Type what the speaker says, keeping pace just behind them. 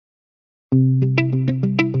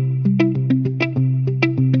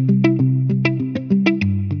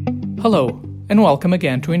Hello, and welcome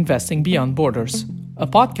again to Investing Beyond Borders, a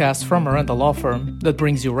podcast from Miranda Law Firm that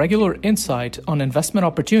brings you regular insight on investment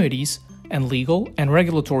opportunities and legal and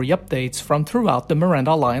regulatory updates from throughout the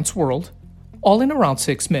Miranda Alliance world, all in around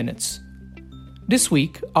 6 minutes. This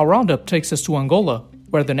week, our roundup takes us to Angola,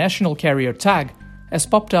 where the national carrier tag has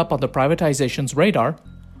popped up on the privatization's radar.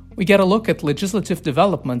 We get a look at legislative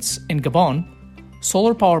developments in Gabon,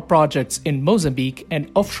 solar power projects in Mozambique and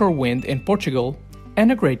offshore wind in Portugal, and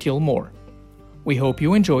a great deal more. We hope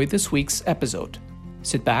you enjoy this week's episode.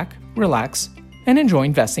 Sit back, relax, and enjoy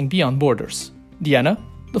investing beyond borders. Diana,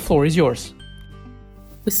 the floor is yours.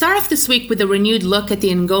 We start off this week with a renewed look at the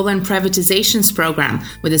Angolan privatizations program,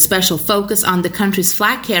 with a special focus on the country's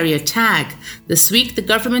flag carrier TAG. This week, the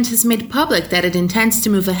government has made public that it intends to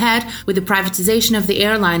move ahead with the privatization of the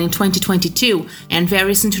airline in 2022, and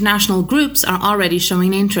various international groups are already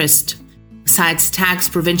showing interest. Besides TAG's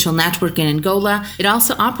provincial network in Angola, it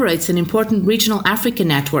also operates an important regional African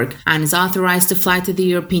network and is authorized to fly to the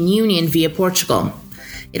European Union via Portugal.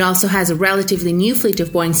 It also has a relatively new fleet of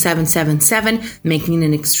Boeing 777, making it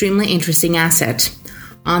an extremely interesting asset.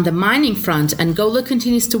 On the mining front, Angola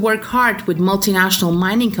continues to work hard with multinational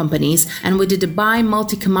mining companies and with the Dubai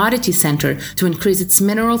Multi-Commodity Center to increase its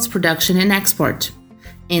minerals production and export.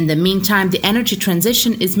 In the meantime, the energy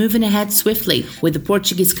transition is moving ahead swiftly, with the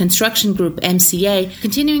Portuguese construction group MCA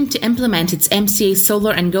continuing to implement its MCA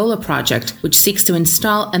Solar Angola project, which seeks to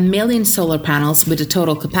install 1 million solar panels with a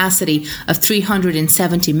total capacity of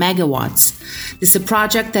 370 megawatts. This is a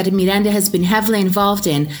project that Miranda has been heavily involved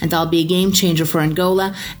in, and that'll be a game changer for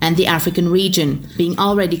Angola and the African region, being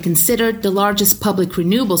already considered the largest public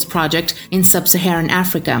renewables project in sub-Saharan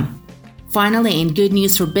Africa. Finally, in good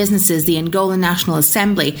news for businesses, the Angolan National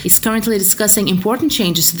Assembly is currently discussing important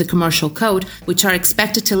changes to the commercial code, which are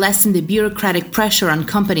expected to lessen the bureaucratic pressure on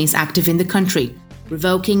companies active in the country,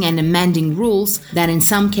 revoking and amending rules that in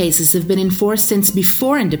some cases have been enforced since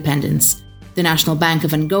before independence. The National Bank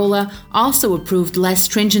of Angola also approved less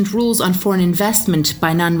stringent rules on foreign investment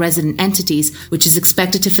by non-resident entities, which is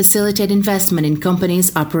expected to facilitate investment in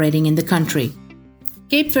companies operating in the country.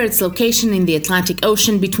 Cape Verde's location in the Atlantic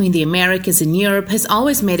Ocean between the Americas and Europe has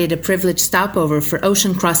always made it a privileged stopover for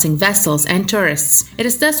ocean-crossing vessels and tourists. It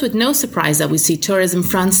is thus with no surprise that we see tourism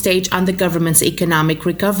front stage on the government's economic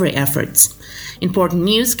recovery efforts. Important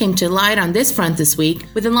news came to light on this front this week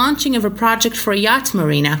with the launching of a project for a yacht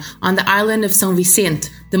marina on the island of São Vicente,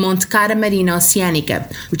 the Monte Cara Marina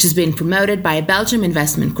Oceanica, which has been promoted by a Belgian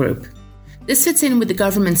investment group. This fits in with the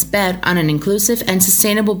government's bet on an inclusive and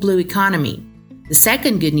sustainable blue economy. The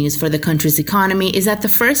second good news for the country's economy is that the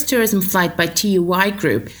first tourism flight by TUI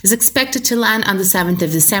Group is expected to land on the 7th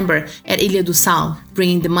of December at Ilha do Sal,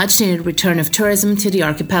 bringing the much-needed return of tourism to the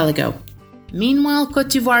archipelago. Meanwhile, Côte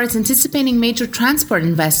d'Ivoire is anticipating major transport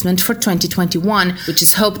investment for 2021, which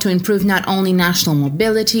is hoped to improve not only national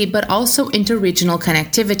mobility but also interregional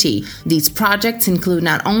connectivity. These projects include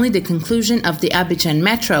not only the conclusion of the Abidjan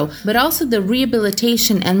Metro, but also the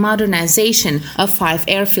rehabilitation and modernization of 5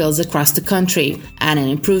 airfields across the country, and an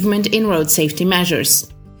improvement in road safety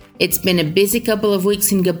measures. It's been a busy couple of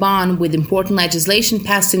weeks in Gabon with important legislation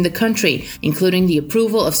passed in the country, including the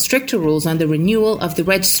approval of stricter rules on the renewal of the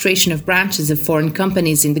registration of branches of foreign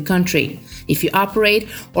companies in the country. If you operate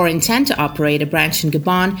or intend to operate a branch in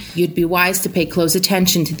Gabon, you'd be wise to pay close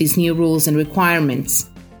attention to these new rules and requirements.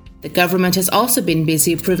 The government has also been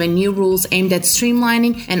busy approving new rules aimed at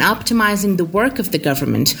streamlining and optimizing the work of the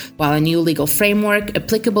government, while a new legal framework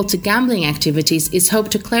applicable to gambling activities is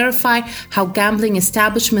hoped to clarify how gambling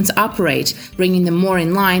establishments operate, bringing them more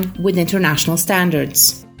in line with international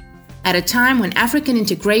standards. At a time when African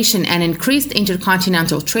integration and increased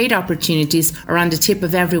intercontinental trade opportunities are on the tip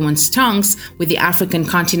of everyone's tongues, with the African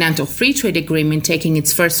Continental Free Trade Agreement taking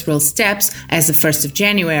its first real steps as of 1st of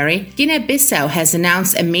January, Guinea-Bissau has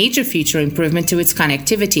announced a major future improvement to its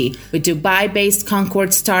connectivity, with Dubai-based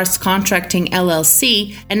Concord Stars Contracting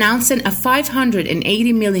LLC announcing a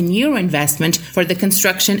 €580 million investment for the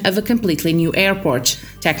construction of a completely new airport.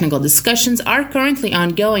 Technical discussions are currently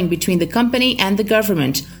ongoing between the company and the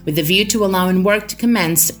government, with the view to allowing work to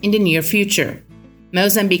commence in the near future.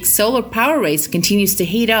 Mozambique's solar power race continues to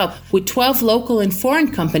heat up, with 12 local and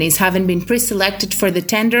foreign companies having been pre-selected for the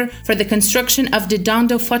tender for the construction of the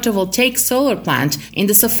Dondo photovoltaic solar plant in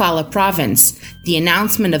the Sofala province. The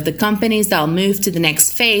announcement of the companies that will move to the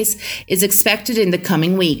next phase is expected in the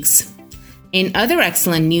coming weeks. In other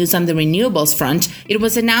excellent news on the renewables front, it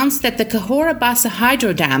was announced that the Cahora Bassa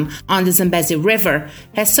hydro dam on the Zambezi River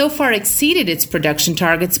has so far exceeded its production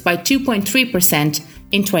targets by 2.3%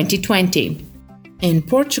 in 2020. In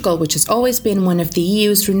Portugal, which has always been one of the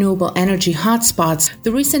EU's renewable energy hotspots,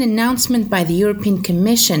 the recent announcement by the European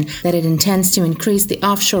Commission that it intends to increase the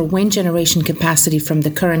offshore wind generation capacity from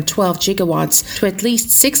the current 12 gigawatts to at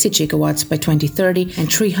least 60 gigawatts by 2030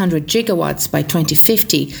 and 300 gigawatts by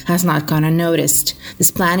 2050 has not gone unnoticed.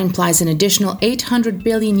 This plan implies an additional €800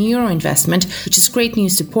 billion investment, which is great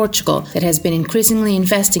news to Portugal that has been increasingly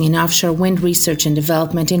investing in offshore wind research and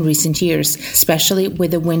development in recent years, especially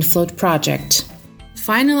with the Windfloat project.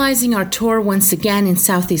 Finalizing our tour once again in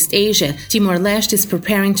Southeast Asia, Timor-Leste is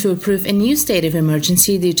preparing to approve a new state of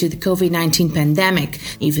emergency due to the COVID-19 pandemic,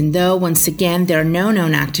 even though once again there are no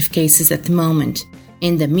known active cases at the moment.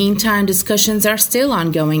 In the meantime, discussions are still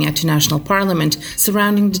ongoing at the National Parliament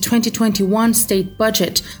surrounding the 2021 state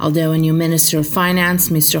budget, although a new Minister of Finance,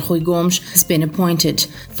 Mr. Rui Gomes, has been appointed.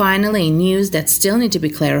 Finally, news that still need to be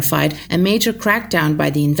clarified, a major crackdown by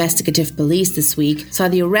the investigative police this week saw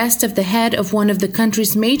the arrest of the head of one of the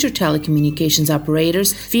country's major telecommunications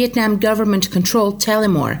operators, Vietnam government-controlled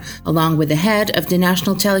Telemor, along with the head of the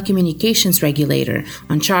National Telecommunications Regulator,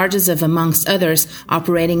 on charges of, amongst others,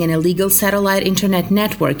 operating an illegal satellite internet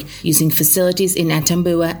network using facilities in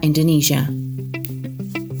Atambua, Indonesia.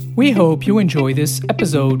 We hope you enjoy this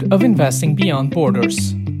episode of Investing Beyond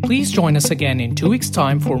Borders. Please join us again in 2 weeks'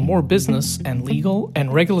 time for more business and legal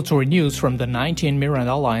and regulatory news from the 19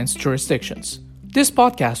 Miranda Alliance jurisdictions. This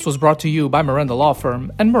podcast was brought to you by Miranda Law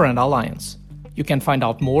Firm and Miranda Alliance. You can find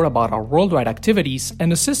out more about our worldwide activities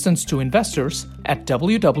and assistance to investors at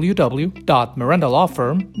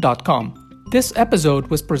www.mirandalawfirm.com. This episode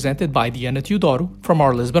was presented by Diana Teodoro from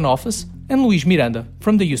our Lisbon office and Luis Miranda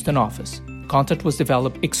from the Houston office. Content was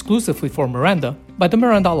developed exclusively for Miranda by the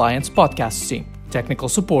Miranda Alliance podcast team. Technical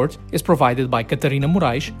support is provided by Catarina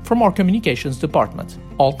Moraes from our communications department.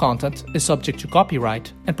 All content is subject to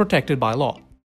copyright and protected by law.